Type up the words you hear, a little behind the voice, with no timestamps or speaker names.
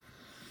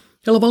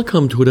Hello,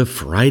 welcome to the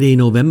Friday,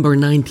 November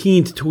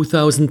 19th,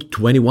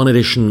 2021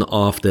 edition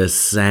of the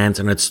SANS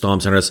Internet Storm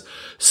Center's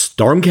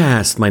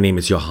StormCast. My name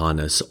is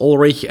Johannes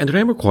Ulrich and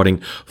today I'm recording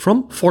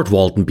from Fort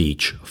Walton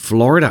Beach,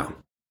 Florida.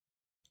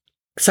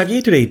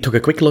 Xavier today took a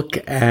quick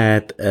look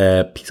at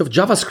a piece of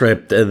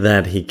JavaScript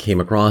that he came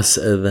across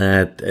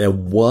that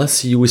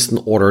was used in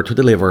order to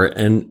deliver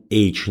an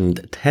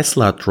Agent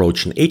Tesla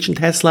Trojan. Agent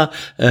Tesla,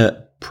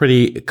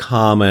 pretty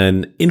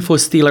common info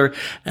stealer,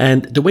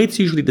 and the way it's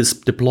usually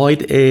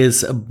deployed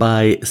is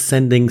by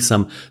sending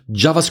some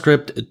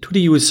JavaScript to the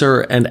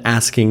user and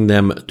asking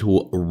them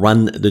to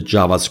run the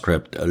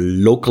JavaScript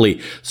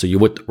locally. So you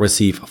would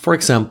receive, for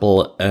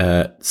example,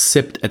 a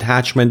zipped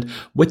attachment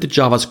with the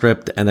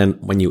JavaScript, and then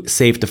when you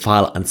save the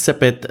file and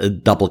zip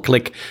it, double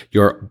click,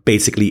 you're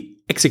basically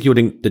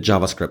executing the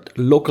JavaScript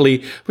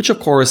locally, which of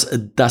course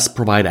does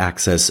provide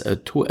access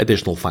to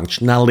additional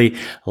functionality,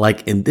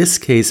 like in this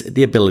case,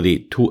 the ability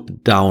to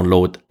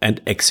download and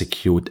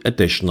execute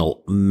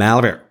additional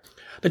malware.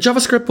 The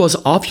JavaScript was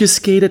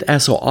obfuscated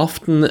as so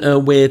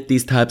often with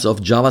these types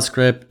of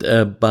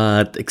JavaScript,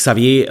 but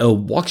Xavier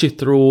walks you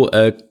through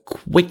a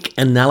quick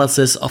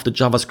analysis of the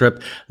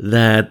JavaScript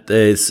that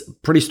is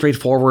pretty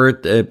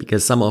straightforward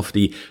because some of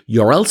the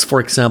URLs,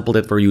 for example,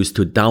 that were used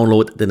to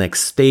download the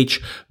next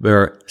stage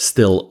were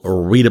still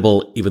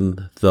readable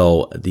even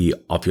though the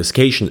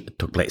obfuscation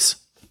took place.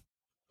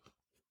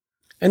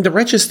 And the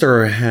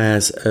Register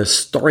has a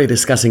story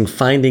discussing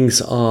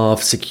findings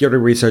of security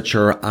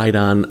researcher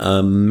Aidan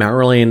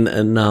Marilyn.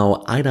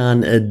 Now,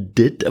 Aidan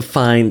did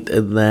find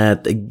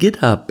that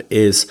GitHub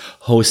is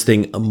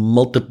hosting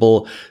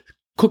multiple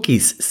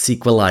Cookies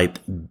SQLite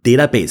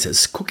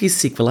databases. Cookies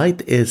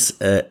SQLite is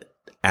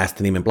as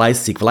the name implies,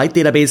 SQLite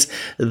database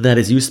that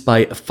is used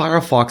by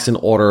Firefox in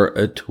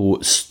order to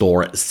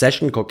store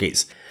session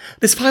cookies.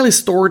 This file is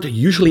stored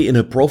usually in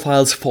a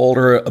profiles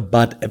folder,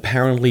 but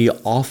apparently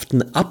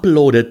often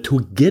uploaded to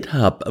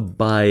GitHub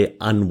by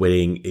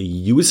unwitting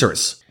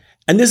users.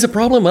 And this is a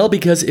problem, well,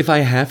 because if I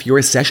have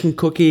your session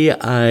cookie,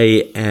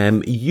 I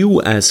am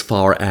you as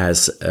far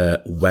as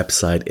a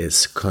website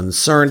is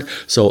concerned.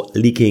 So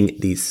leaking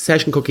these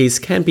session cookies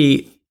can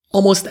be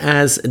almost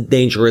as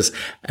dangerous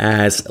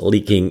as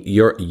leaking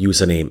your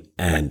username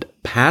and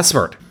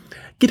password.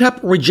 GitHub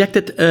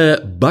rejected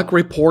a bug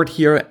report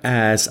here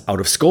as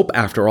out of scope.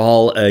 After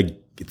all,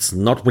 it's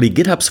not really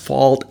GitHub's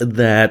fault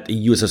that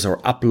users are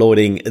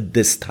uploading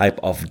this type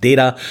of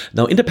data.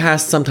 Now, in the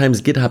past,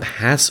 sometimes GitHub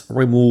has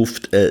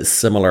removed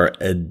similar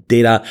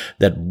data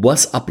that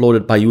was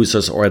uploaded by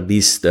users, or at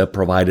least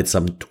provided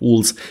some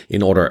tools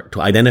in order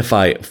to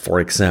identify,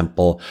 for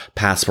example,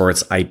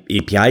 passwords,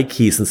 API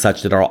keys and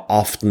such that are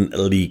often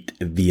leaked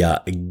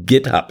via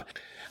GitHub.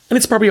 And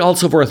it's probably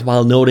also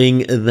worthwhile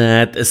noting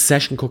that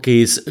session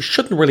cookies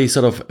shouldn't really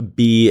sort of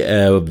be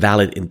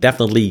valid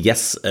indefinitely.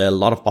 Yes, a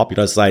lot of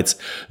popular sites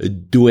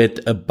do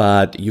it,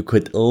 but you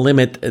could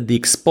limit the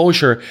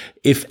exposure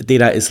if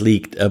data is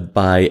leaked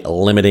by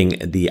limiting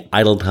the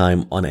idle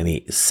time on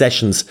any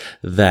sessions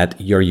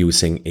that you're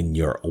using in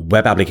your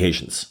web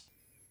applications.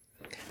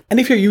 And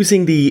if you're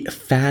using the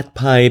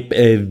FatPipe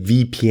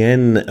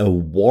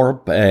VPN,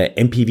 Warp,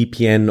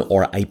 MPVPN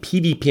or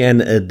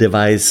IPVPN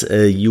device,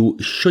 you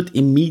should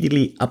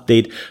immediately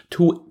update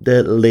to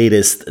the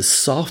latest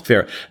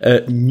software.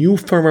 New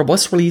firmware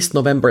was released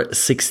November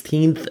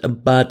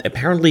 16th, but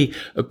apparently,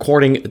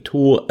 according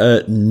to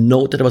a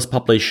note that was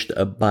published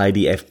by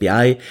the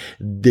FBI,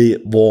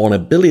 the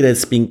vulnerability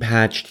that's being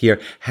patched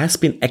here has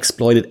been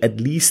exploited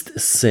at least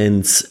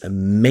since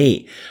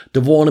May.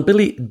 The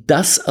vulnerability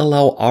does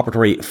allow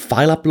arbitrary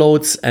file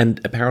uploads,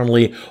 and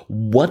apparently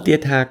what the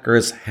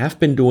attackers have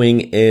been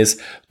doing is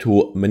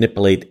to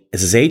manipulate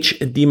SSH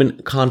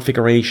daemon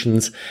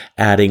configurations,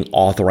 adding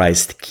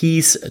authorized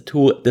keys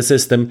to the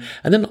system,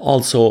 and then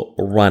also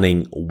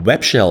running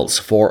web shells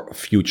for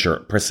future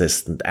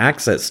persistent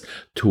access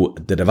to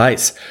the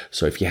device.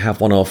 So if you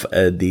have one of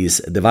these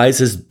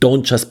devices,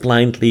 don't just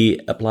blindly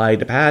apply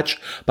the patch,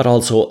 but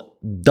also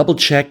double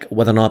check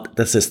whether or not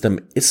the system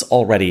is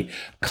already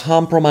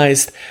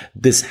compromised.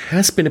 This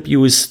has been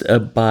abused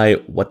by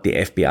what the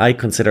FBI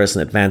considers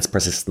an advanced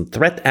persistent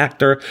threat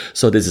actor.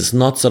 So this is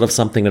not sort of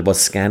something that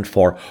was scanned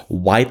for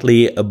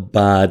widely,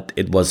 but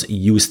it was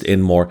used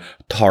in more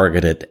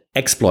targeted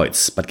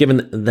exploits. But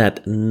given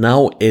that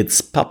now it's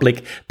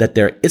public that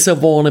there is a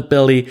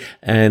vulnerability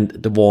and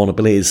the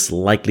vulnerability is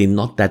likely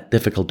not that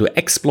difficult to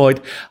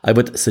exploit, I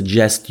would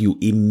suggest you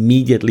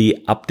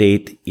immediately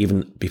update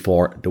even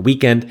before the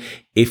weekend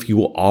if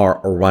you are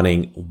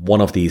running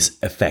one of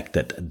these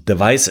affected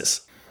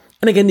devices.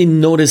 And again, the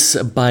notice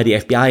by the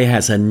FBI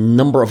has a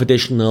number of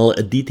additional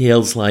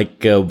details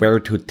like where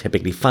to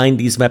typically find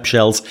these web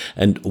shells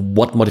and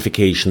what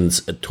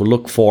modifications to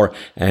look for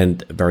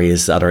and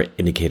various other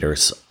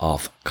indicators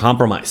of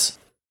compromise.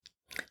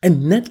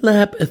 And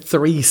NetLab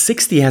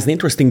 360 has an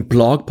interesting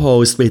blog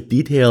post with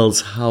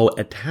details how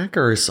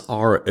attackers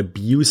are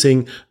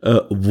abusing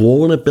a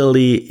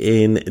vulnerability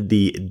in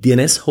the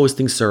DNS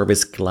hosting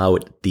service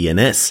Cloud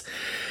DNS.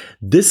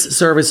 This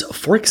service,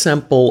 for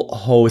example,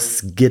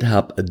 hosts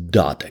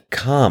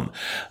github.com.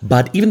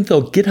 But even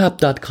though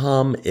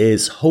github.com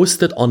is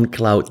hosted on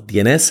Cloud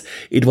DNS,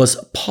 it was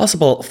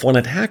possible for an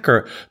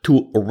attacker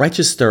to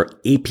register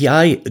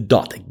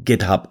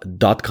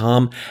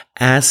api.github.com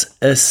as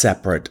a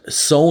separate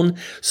zone.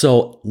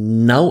 So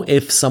now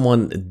if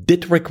someone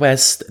did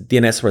request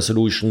DNS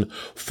resolution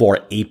for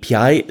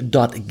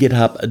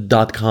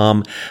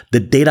api.github.com, the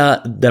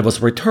data that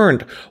was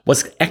returned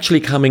was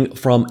actually coming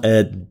from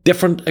a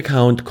different account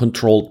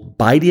controlled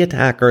by the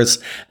attackers,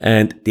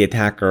 and the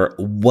attacker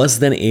was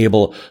then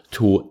able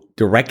to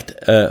direct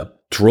a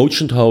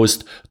Trojan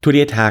host to the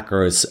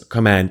attacker's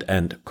command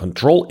and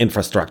control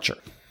infrastructure.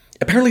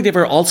 Apparently, they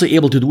were also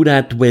able to do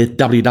that with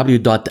www.ibm.com,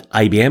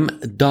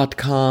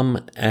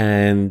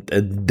 and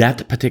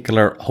that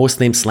particular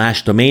hostname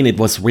 / domain, it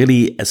was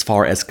really, as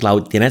far as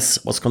Cloud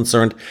DNS was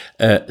concerned,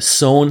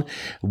 zone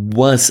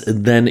was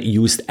then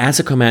used as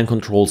a command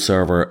control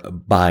server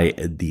by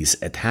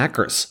these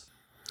attackers.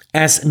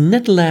 As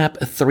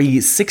NetLab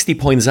 360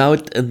 points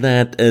out,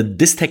 that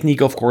this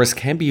technique, of course,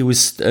 can be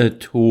used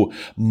to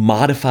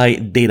modify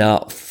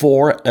data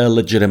for a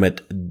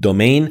legitimate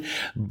domain,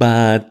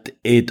 but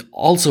it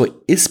also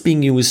is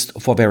being used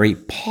for very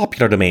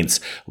popular domains,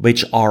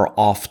 which are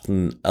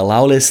often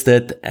allow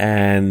listed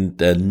and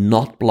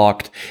not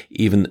blocked,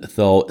 even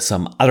though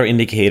some other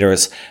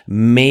indicators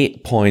may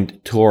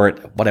point toward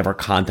whatever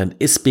content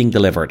is being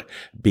delivered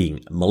being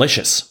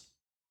malicious.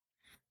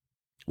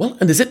 Well,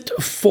 and that's it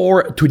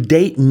for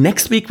today.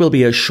 Next week will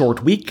be a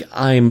short week.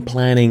 I'm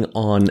planning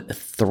on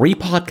 3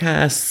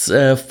 podcasts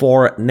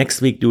for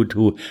next week due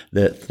to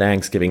the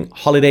Thanksgiving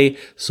holiday.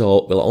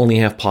 So we'll only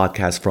have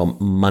podcasts from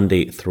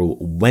Monday through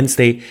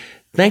Wednesday.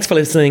 Thanks for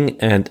listening,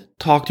 and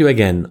talk to you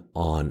again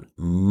on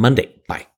Monday. Bye.